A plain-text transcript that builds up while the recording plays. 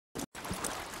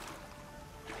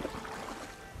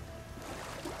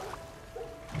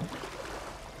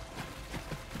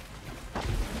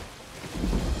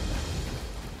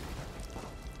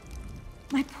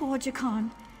poor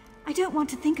Jakan. I don't want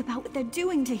to think about what they're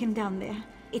doing to him down there.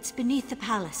 It's beneath the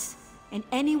palace, and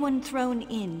anyone thrown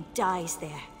in dies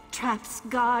there. Traps,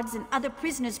 guards, and other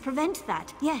prisoners prevent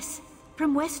that. Yes.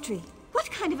 From Westry.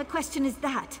 What kind of a question is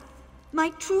that?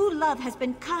 My true love has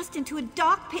been cast into a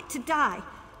dark pit to die.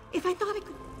 If I thought I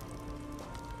could...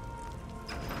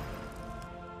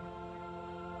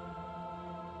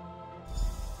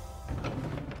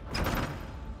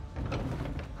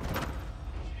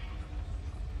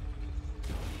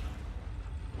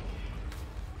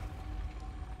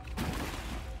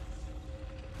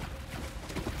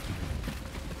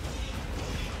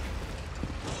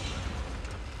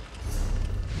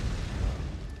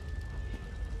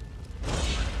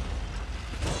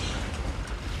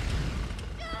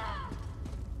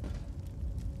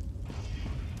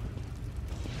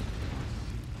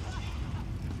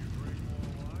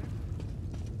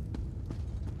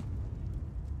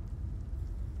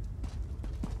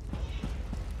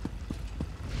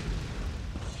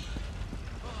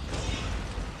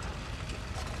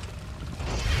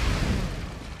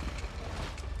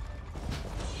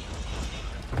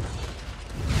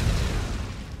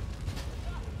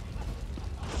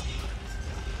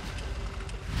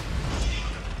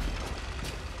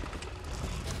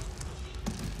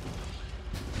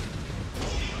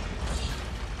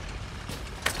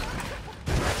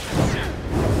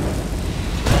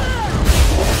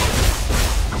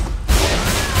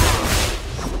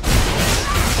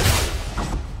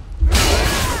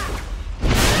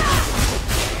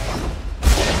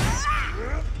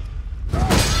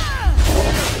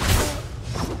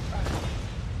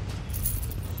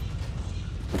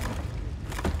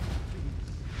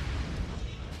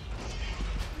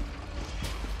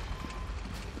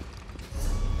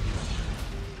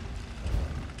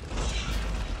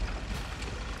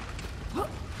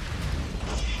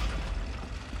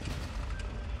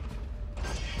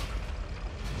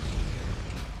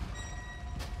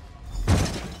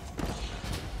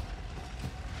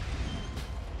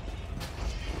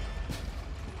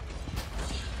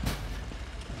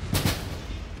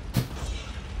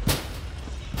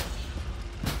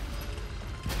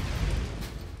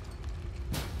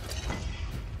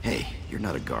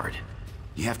 Not a guard.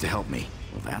 You have to help me.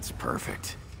 Well, that's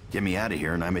perfect. Get me out of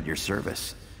here and I'm at your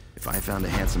service. If I found a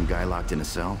handsome guy locked in a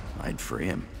cell, I'd free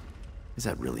him. Is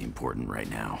that really important right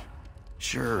now?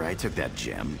 Sure, I took that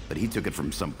gem, but he took it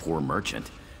from some poor merchant.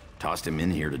 Tossed him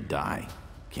in here to die.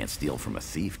 Can't steal from a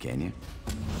thief, can you?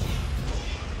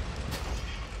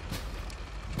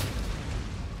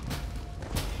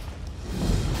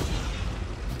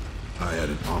 I had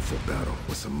an awful battle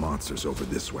with some monsters over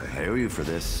this way. I owe you for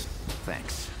this.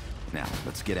 Thanks. Now,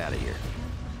 let's get out of here.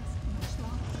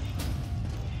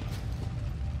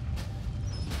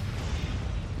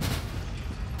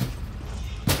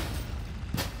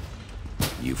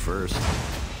 You first.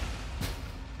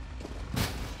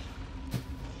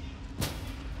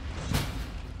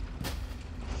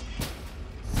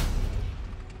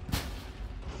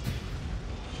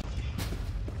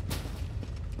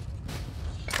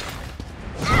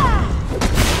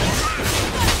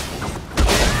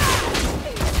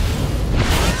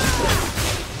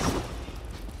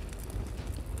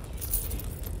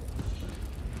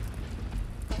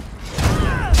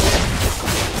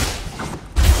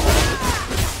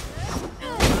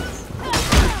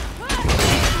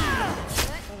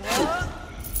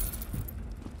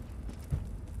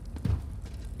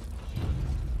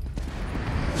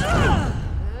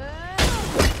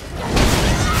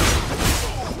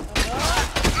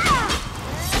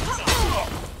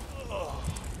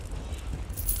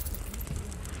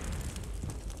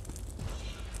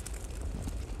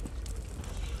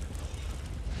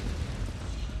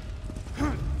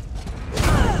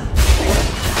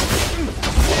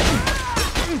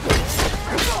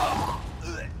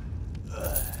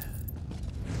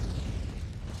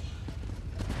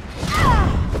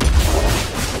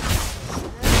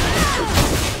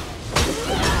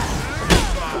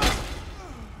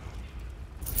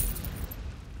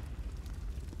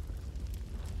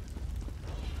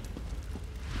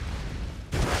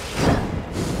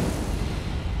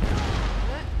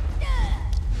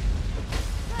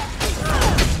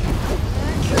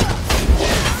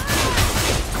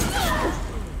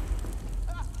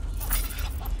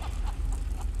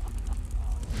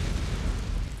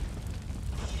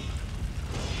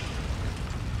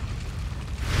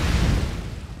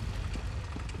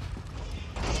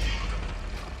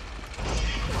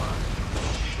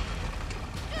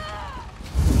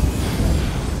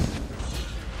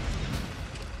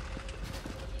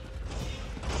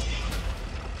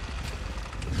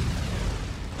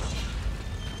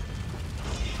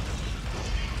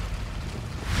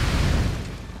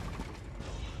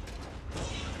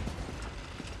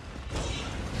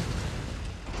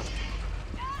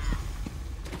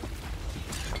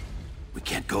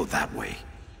 go that way.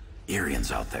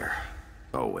 Irians out there.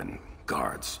 Oh, and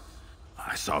guards.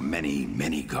 I saw many,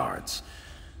 many guards.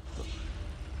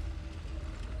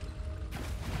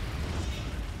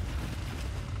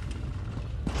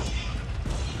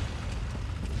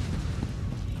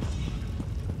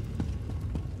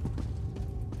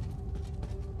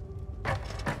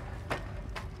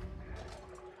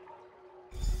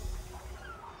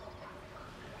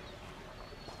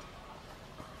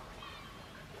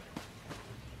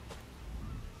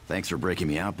 Thanks for breaking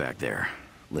me out back there.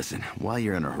 Listen, while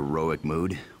you're in a heroic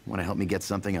mood, want to help me get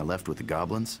something I left with the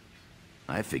goblins?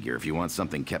 I figure if you want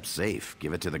something kept safe,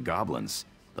 give it to the goblins.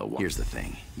 Though here's the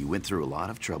thing, you went through a lot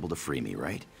of trouble to free me,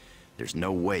 right? There's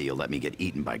no way you'll let me get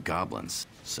eaten by goblins.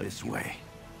 So this way.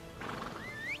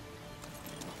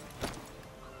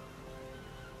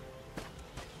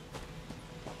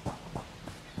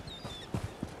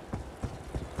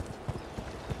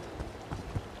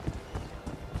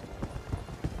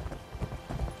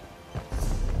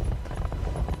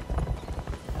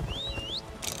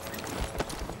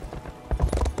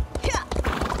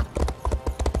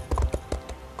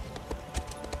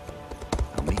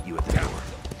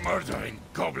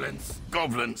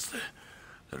 Goblins!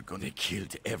 They're gonna kill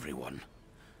everyone.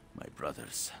 My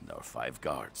brothers and our 5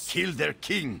 guards. Kill their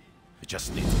king! I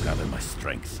just need to gather my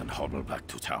strength and hobble back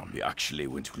to town. We actually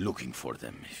went looking for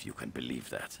them, if you can believe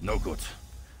that. No good.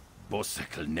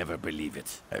 Bosek will never believe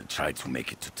it. I'll try to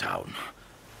make it to town.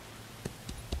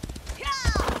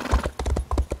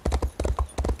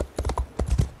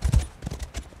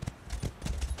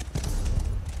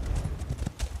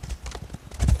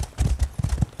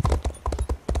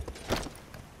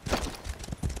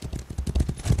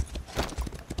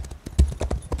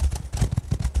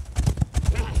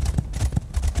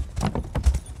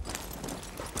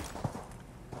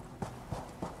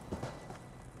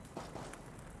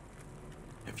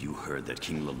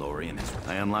 King Lalorian is...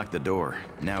 I unlocked the door.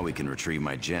 Now we can retrieve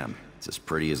my gem. It's as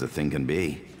pretty as a thing can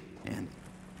be. And...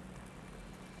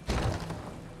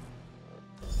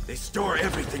 they store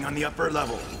everything on the upper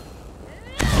level.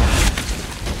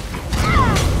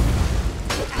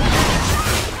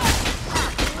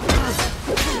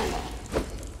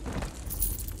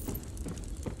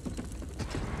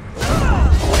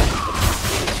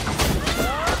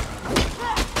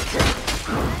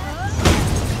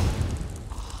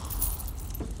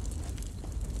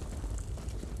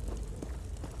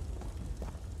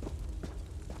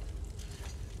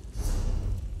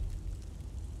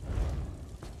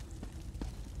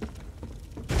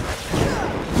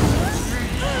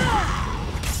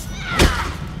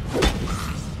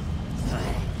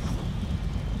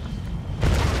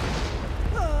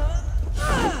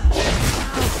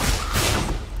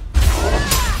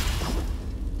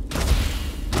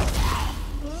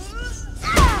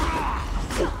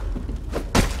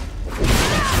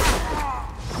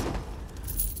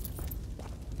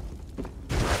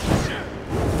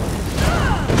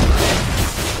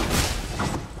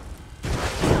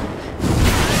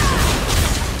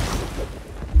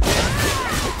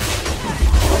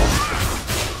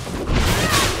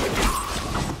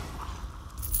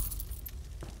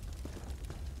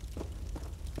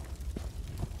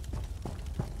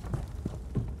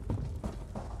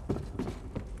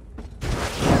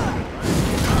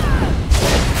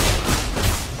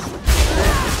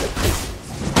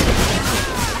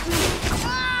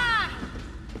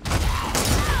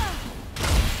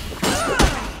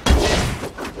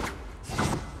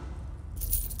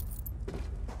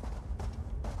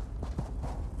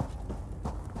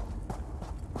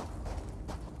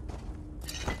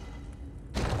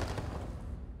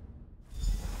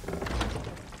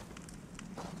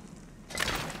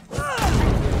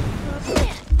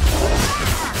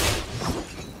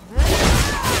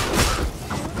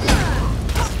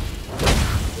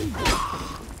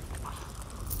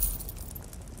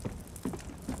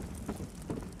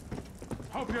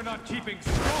 You're not keeping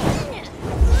strong.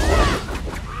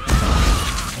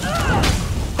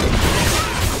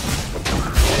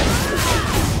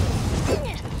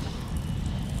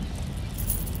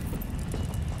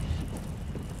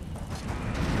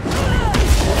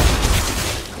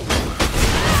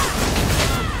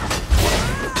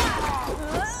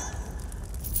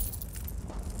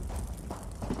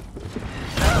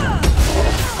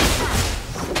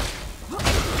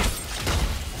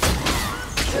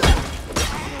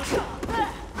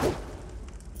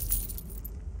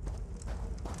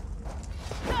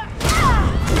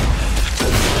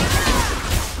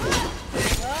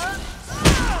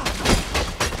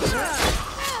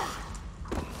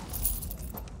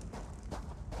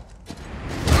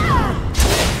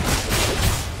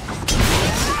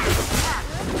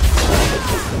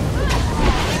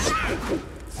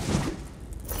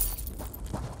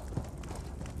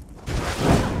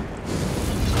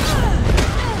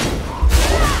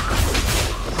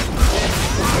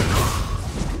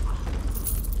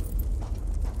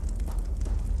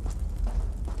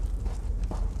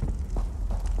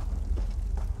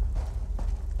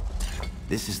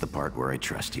 This is the part where I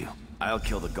trust you. I'll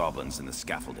kill the goblins in the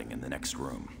scaffolding in the next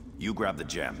room. You grab the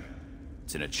gem.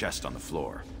 It's in a chest on the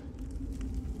floor.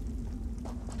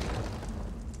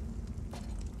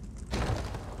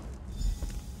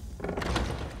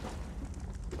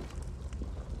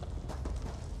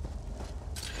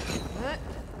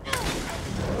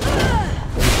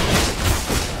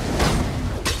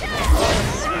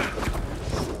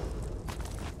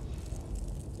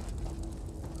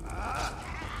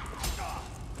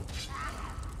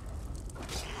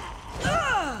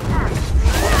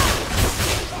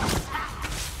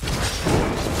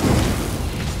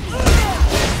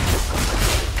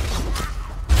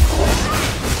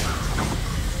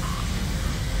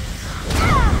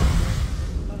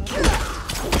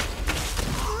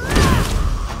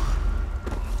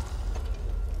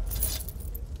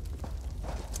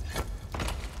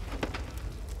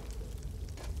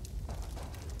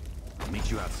 Meet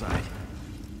you outside.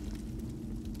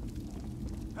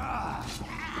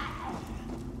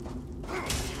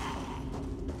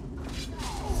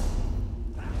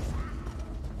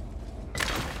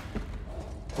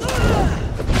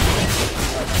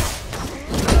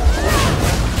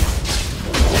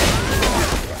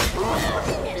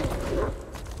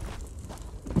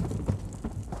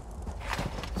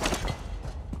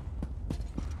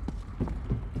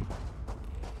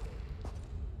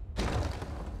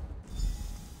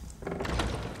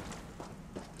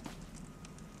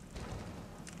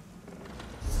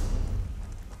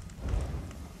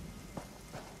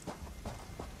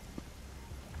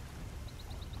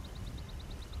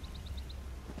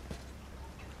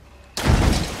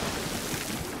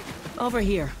 Over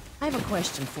here. I have a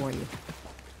question for you.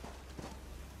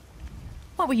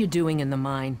 What were you doing in the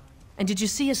mine? And did you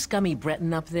see a scummy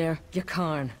Breton up there?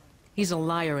 Yakarn. He's a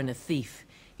liar and a thief.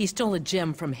 He stole a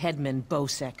gem from headman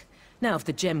Bosek. Now, if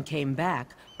the gem came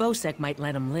back, Bosek might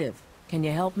let him live. Can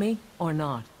you help me, or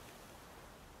not?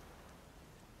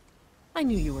 I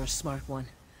knew you were a smart one.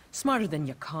 Smarter than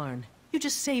Yakarn. You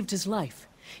just saved his life.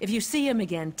 If you see him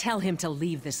again, tell him to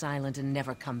leave this island and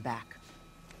never come back.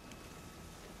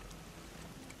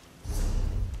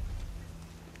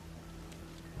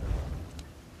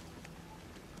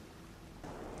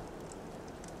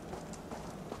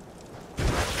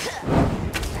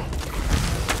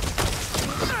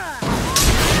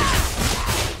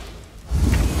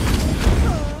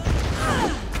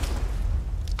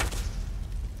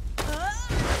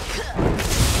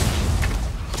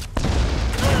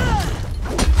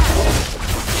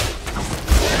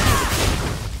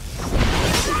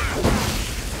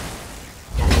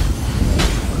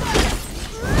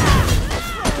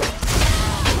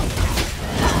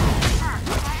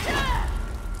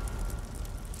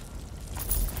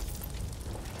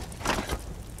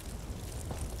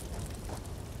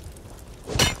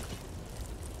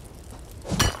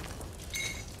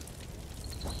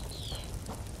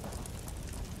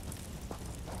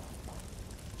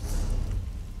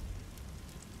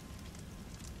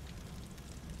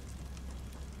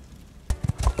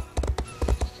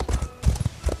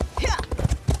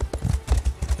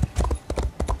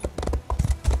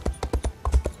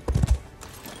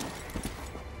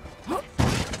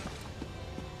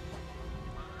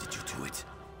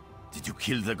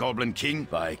 Kill the Goblin King?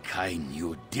 By Kain,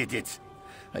 you did it.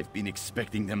 I've been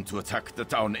expecting them to attack the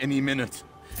town any minute.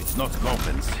 It's not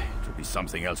goblins. It'll be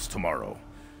something else tomorrow.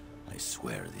 I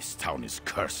swear this town is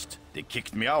cursed. They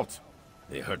kicked me out.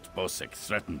 They heard Bosek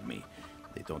threatened me.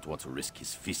 They don't want to risk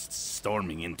his fists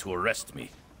storming in to arrest me.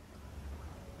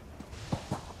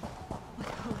 What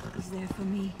hope is there for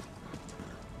me?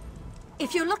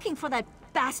 If you're looking for that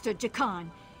bastard Jakarn,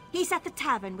 he's at the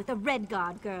tavern with a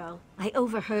Redguard girl. I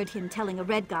overheard him telling a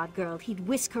Redguard girl he'd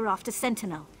whisk her off to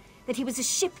Sentinel, that he was a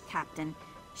ship captain.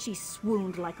 She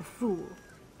swooned like a fool,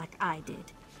 like I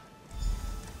did.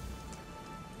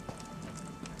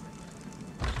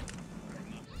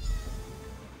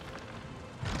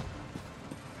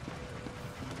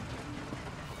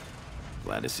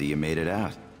 Glad to see you made it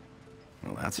out.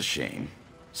 Well, that's a shame.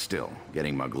 Still,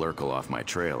 getting Muglurkle off my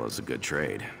trail is a good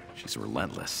trade. She's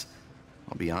relentless.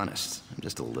 I'll be honest, I'm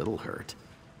just a little hurt.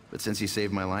 But since you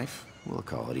saved my life, we'll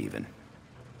call it even.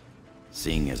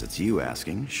 Seeing as it's you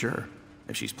asking, sure.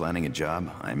 If she's planning a job,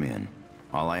 I'm in.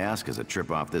 All I ask is a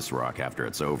trip off this rock after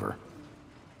it's over.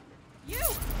 You!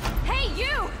 Hey,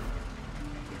 you!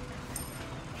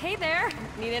 Hey there!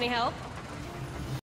 Need any help?